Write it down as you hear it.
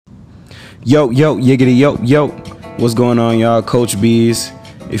Yo, yiggity, yo. What's going on, y'all? Coach Bees.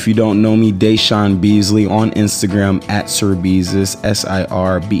 If you don't know me, Deshaun Beasley on Instagram at Sir Beezus, Sirbeazus,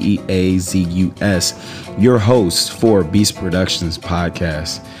 your host for Beast Productions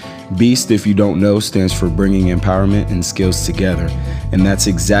podcast. Beast, if you don't know, stands for bringing empowerment and skills together. And that's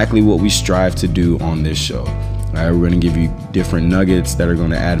exactly what we strive to do on this show. All right, we're going to give you different nuggets that are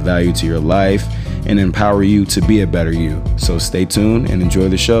going to add value to your life and empower you to be a better you. So stay tuned and enjoy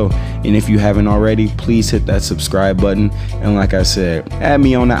the show. And if you haven't already, please hit that subscribe button. And like I said, add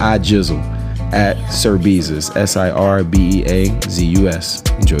me on the iJizzle at Sir Beezus, Sirbeazus.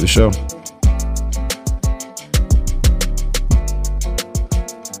 Enjoy the show.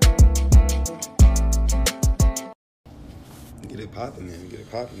 Get it popping,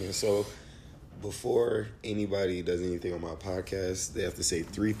 man. So before anybody does anything on my podcast, they have to say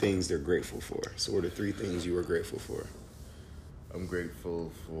three things they're grateful for. So what are three things you are grateful for? I'm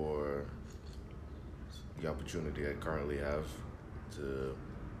grateful for the opportunity I currently have to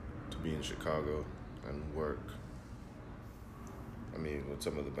be in Chicago and work. I mean, with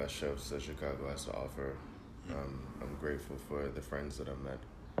some of the best chefs that Chicago has to offer. I'm grateful for the friends that I've met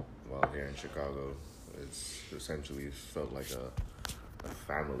while here in Chicago. It's essentially felt like a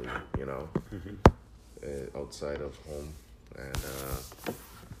family, you know, outside of home. And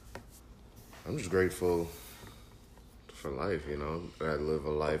I'm just grateful for life, you know. I live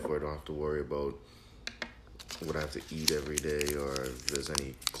a life where I don't have to worry about what I have to eat every day or if there's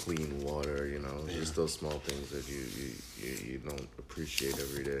any clean water, you know. Just those small things that you don't appreciate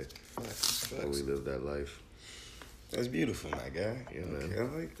every day. Facts. But we live that life. That's beautiful, my guy. Yeah, okay, man. I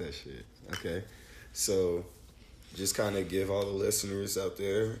like that shit. Okay. So just kind of give all the listeners out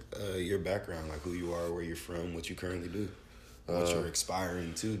there your background, like who you are, where you're from, what you currently do, what you're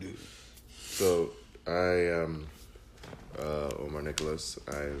aspiring to do. So I am Omar Nichols.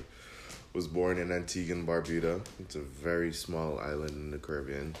 I was born in Antigua and Barbuda. It's a very small island in the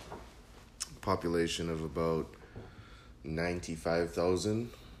Caribbean. Population of about 95,000,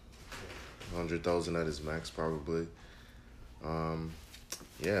 100,000 at its max probably. And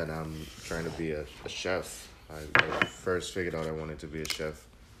I'm trying to be a chef. I first figured out I wanted to be a chef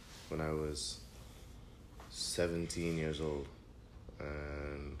when I was 17 years old.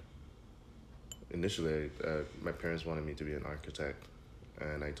 And initially, my parents wanted me to be an architect.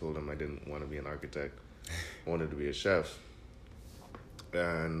 And I told them I didn't want to be an architect. I wanted to be a chef.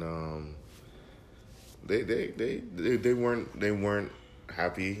 And they weren't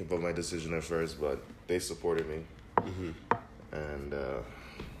happy about my decision at first, but they supported me. Mm-hmm. And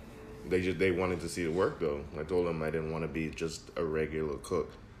they wanted to see the work though. I told them I didn't want to be just a regular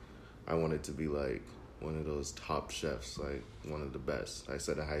cook. I wanted to be like one of those top chefs, like one of the best. I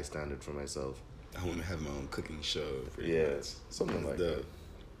set a high standard for myself. I want to have my own cooking show. Something like that.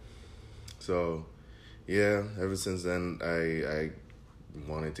 So, yeah, ever since then, I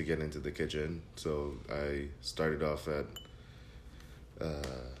wanted to get into the kitchen. So I started off at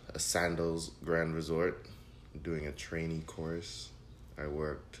a Sandals Grand Resort, doing a trainee course. I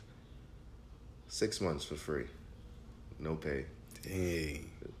worked 6 months for free, no pay. Dang.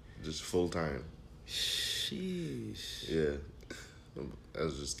 Just full time. Sheesh. Yeah, that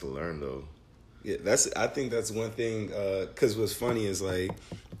was just to learn though. Yeah, I think that's one thing. Cause what's funny is like,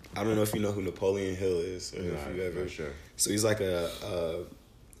 I don't know if you know who Napoleon Hill is, or if you ever. Sure. So he's like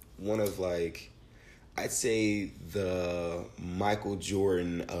one of like, I'd say the Michael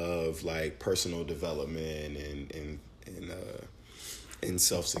Jordan of like personal development and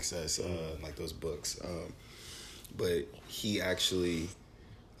self success, like those books. But he actually,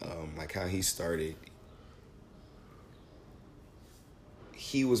 like how he started.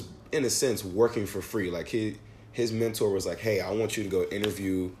 He was, in a sense, working for free. Like, his mentor was like, hey, I want you to go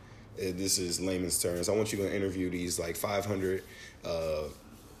interview, this is layman's terms, I want you to go interview these, like, 500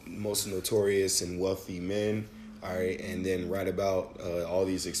 most notorious and wealthy men, all right, and then write about all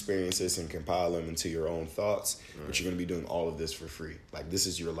these experiences and compile them into your own thoughts, right. But you're going to be doing all of this for free. Like, this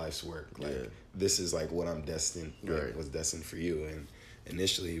is your life's work. Like, This is, like, what I'm destined, like, was destined for you. And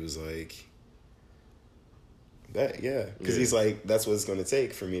initially, he was like, because he's like, that's what it's going to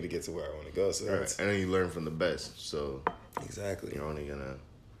take for me to get to where I want to go. So right. And then you learn from the best. So exactly, you're only gonna,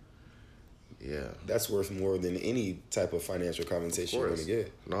 that's worth more than any type of financial compensation you're going to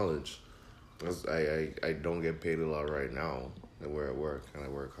get. Knowledge. I don't get paid a lot right now where I work, and I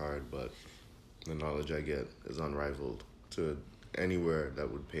work hard, but the knowledge I get is unrivaled to anywhere that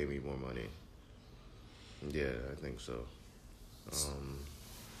would pay me more money. Yeah, I think so.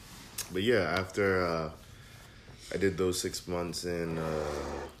 But yeah, after I did those 6 months in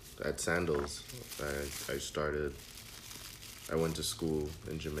at Sandals, I started I went to school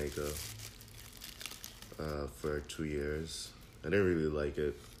in Jamaica for 2 years. I didn't really like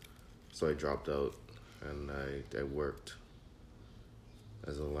it, so I dropped out, and I worked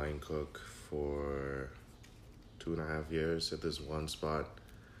as a line cook for 2.5 years at this one spot,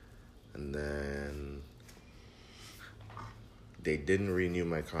 and then they didn't renew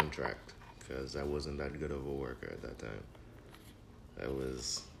my contract because I wasn't that good of a worker at that time. I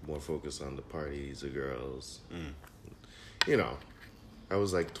was more focused on the parties, the girls. You know, I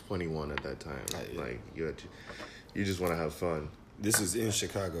was like 21 at that time. Like you just want to have fun. This is in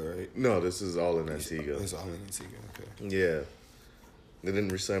Chicago, right? No, this is all in Antigua. It's all in Antigua. Okay. Yeah, they didn't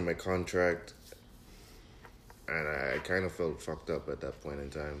resign my contract, and I kind of felt fucked up at that point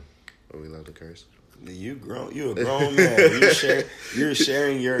in time. Are we allowed to curse? You a grown man. You're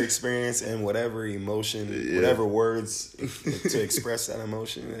sharing your experience and whatever emotion, whatever words to express that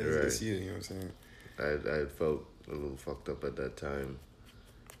emotion. It's you. You know what I'm saying? I felt a little fucked up at that time.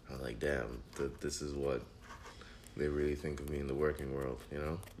 I was like, damn, this is what they really think of me in the working world, you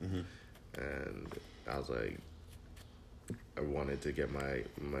know? Mm-hmm. And I was like, I wanted to get my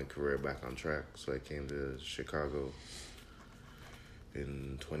career back on track, so I came to Chicago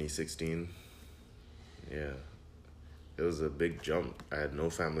in 2016. Yeah. It was a big jump. I had no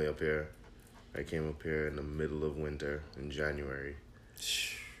family up here. I came up here in the middle of winter in January.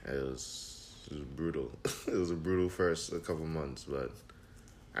 It was brutal. It was a brutal first a couple months, but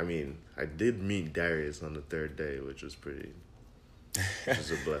I mean, I did meet Darius on the third day, which was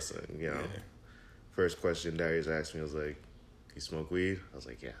a blessing, you know. Yeah. First question Darius asked me was like, "You smoke weed?" I was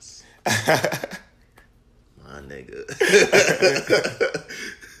like, "Yes." My nigga.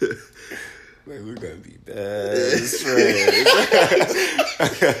 Like, we're gonna be best friends.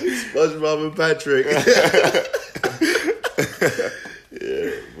 SpongeBob and Patrick.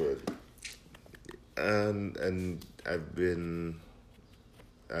 Yeah, but and I've been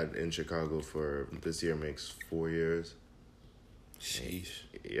in Chicago for this year makes 4 years. Sheesh.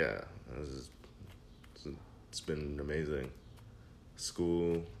 Yeah, it's been amazing.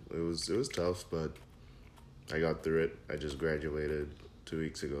 School, it was tough, but I got through it. I just graduated 2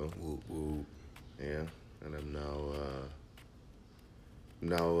 weeks ago. Woo. Yeah, and I'm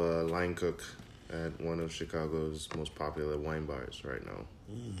now a line cook at one of Chicago's most popular wine bars right now.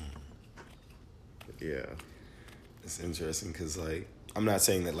 Yeah. It's interesting because, like, I'm not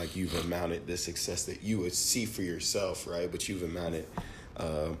saying that, like, you've amounted the success that you would see for yourself, right? But you've amounted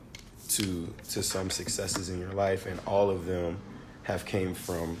to some successes in your life, and all of them have came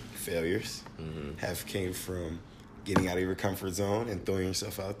from failures, have came from getting out of your comfort zone and throwing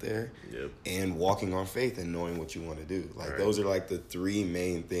yourself out there, and walking on faith and knowing what you want to do. Like, those are like the three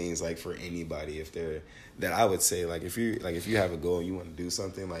main things, like, for anybody, if they're, that I would say, like, if you have a goal and you want to do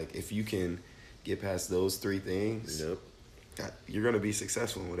something, like, if you can get past those three things, you're going to be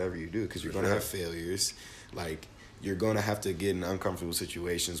successful in whatever you do, because you're going to have failures. Like, you're going to have to get in uncomfortable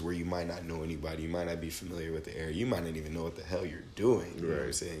situations where you might not know anybody, you might not be familiar with the area, you might not even know what the hell you're doing. You know what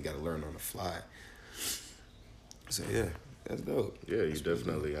I'm saying? You got to learn on the fly. So, yeah, that's dope. Yeah, you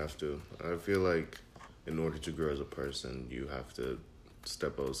definitely have to. I feel like in order to grow as a person, you have to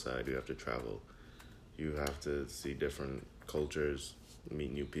step outside, you have to travel. You have to see different cultures,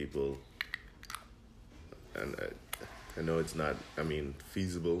 meet new people. And I know it's not,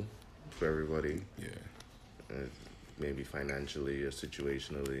 feasible for everybody. Yeah. Maybe financially or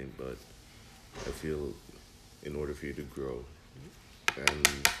situationally, but I feel in order for you to grow and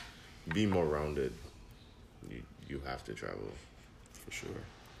be more rounded, you have to travel. For sure.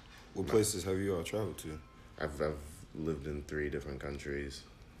 What places have you all traveled to? I've lived in 3 different countries.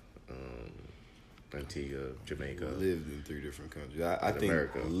 Antigua, Jamaica. Lived in 3 different countries. I think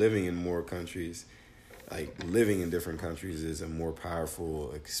America. Living in more countries, like living in different countries, is a more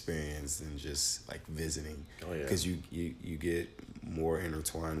powerful experience than just like visiting. Oh yeah. Because you get more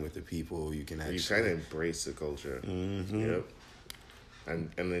intertwined with the people. You can actually, you kind of embrace the culture. Mm-hmm. Yep.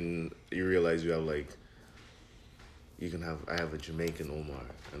 And then you realize you have like, I have a Jamaican Omar,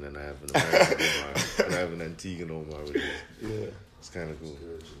 and then I have an American Omar, and I have an Antiguan Omar, which is, it's kind of cool.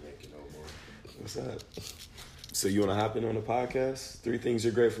 Jamaican Omar. What's up? So you want to hop in on the podcast? 3 things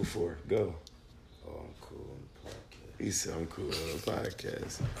you're grateful for. Go. Oh, I'm cool on the podcast. He said I'm cool on the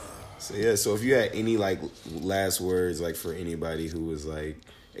podcast. So yeah, so if you had any like last words, like for anybody who was like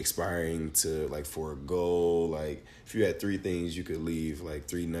aspiring to like for a goal, like if you had 3 things you could leave, like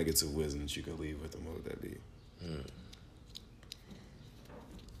 3 nuggets of wisdom that you could leave with them, what would that be?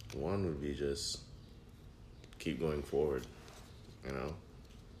 One would be just keep going forward, you know?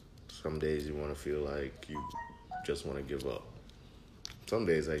 Some days you want to feel like you just want to give up. Some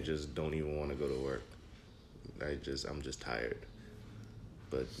days I just don't even want to go to work. I'm just tired.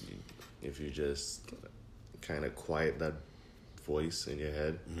 But if you just kind of quiet that voice in your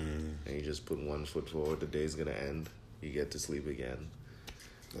head, and you just put one foot forward, the day's gonna end. You get to sleep again.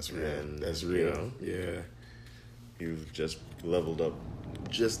 That's real. And, That's real. You know, yeah. You've just leveled up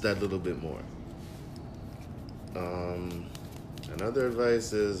just that little bit more. Another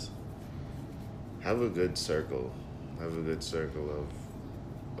advice is have a good circle. Have a good circle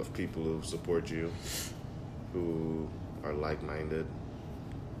of people who support you, who are like-minded,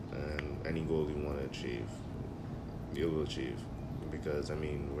 and any goal you want to achieve, you'll achieve. Because, I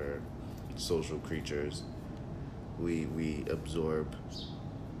mean, we're social creatures. We absorb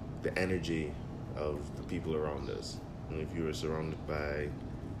the energy of the people around us. And if you were surrounded by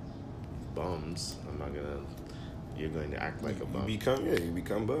bums, you're going to act like a bum. You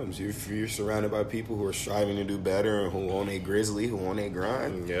become bums. If you're surrounded by people who are striving to do better and who on a grizzly, who on a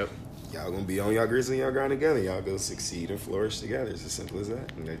grind, Yep. y'all gonna be on y'all grizzly and y'all grind together. Y'all go succeed and flourish together. It's as simple as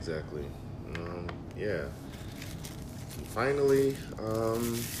that. Exactly. Yeah. And finally,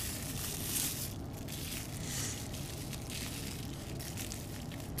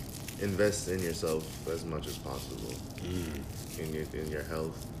 invest in yourself as much as possible. In your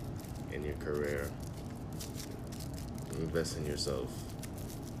health, in your career. Invest in yourself.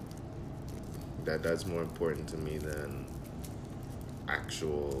 That's more important to me than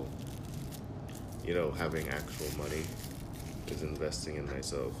actual, having actual money. Is investing in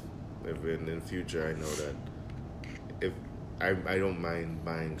myself. If in the future I know that if I don't mind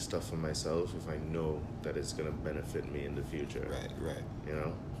buying stuff for myself if I know that it's gonna benefit me in the future. Right.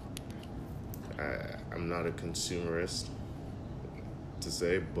 I'm not a consumerist to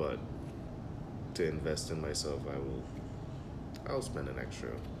say, but to invest in myself, I'll spend an extra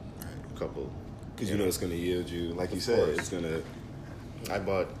couple. Because it's going to yield you, like you said, it's going to... I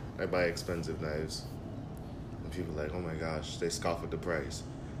buy expensive knives. And people are like, oh my gosh, they scoff at the price.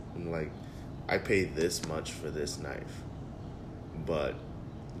 I'm like, I paid this much for this knife. But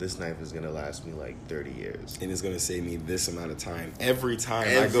this knife is going to last me like 30 years. And it's going to save me this amount of time. Every time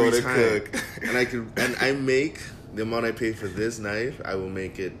I go to cook. And I make the amount I pay for this knife, I will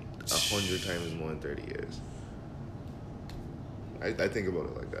make it 100 times more in 30 years. I think about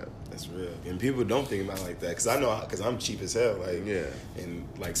it like that. That's real. And people don't think about it like that. Because I'm cheap as hell. And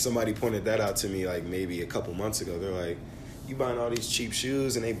like somebody pointed that out to me like maybe a couple months ago. They're like, you buying all these cheap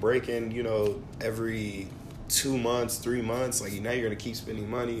shoes and they breaking, every 2 months, 3 months. Like now you're going to keep spending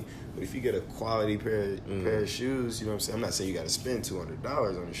money. But if you get a quality pair of shoes, you know what I'm saying? I'm not saying you got to spend $200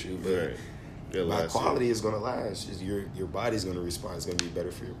 on a shoe, but my quality is going to last. Just your body's going to respond. It's going to be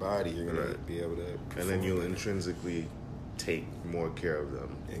better for your body. You're going to be able to perform. And then you'll intrinsically take more care of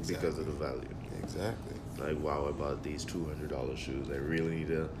them because of the value. Exactly. Like, wow, I bought these $200 shoes. I really need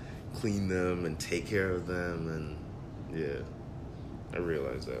to clean them and take care of them. And yeah, I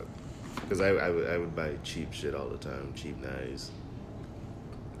realized that. Because I would buy cheap shit all the time, cheap knives.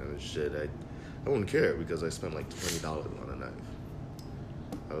 And shit, I wouldn't care because I spent like $20 on a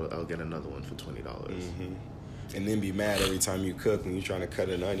knife. I'll get another one for $20. And then be mad every time you cook when you're trying to cut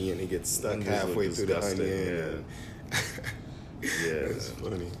an onion and it gets stuck halfway through the onion. Yeah. That's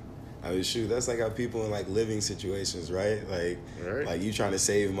funny. I mean, shoot, that's like how people in like living situations, right? Like you trying to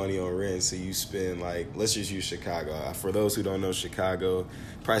save money on rent, so you spend like, let's just use Chicago. For those who don't know Chicago,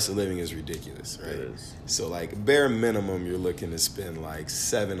 price of living is ridiculous, right? It is. So like bare minimum, you're looking to spend like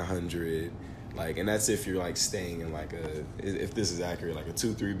 $700, like, and that's if you're like staying in like if this is accurate, like a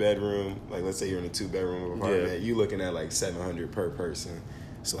 2-3 bedroom. Like let's say you're in a 2-bedroom apartment, you looking at like $700 per person,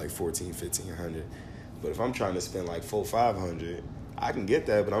 so like $1,400-1,500. But if I'm trying to spend like $400-500, I can get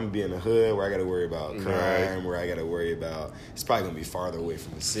that, but I'm gonna be in the hood where I gotta worry about crime, where I gotta worry about, it's probably gonna be farther away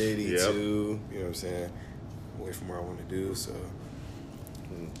from the city too. You know what I'm saying? Away from where I want to do. So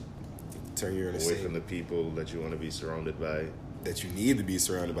turn your away from the people that you want to be surrounded by. That you need to be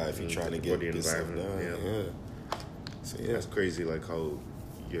surrounded by if you're trying to get this stuff done. Yeah. So yeah, it's crazy, like how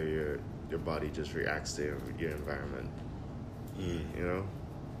your body just reacts to your environment. You know,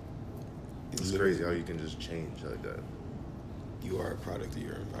 it's crazy how you can just change like that. You are a product of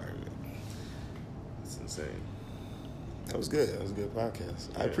your environment. It's insane. That was good. That was a good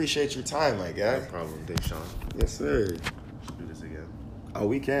podcast. Yeah. I appreciate your time, my guy. No problem. Thanks, Sean. Yes, sir. Should do this again. Oh,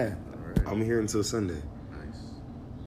 we can. All right. I'm here until Sunday.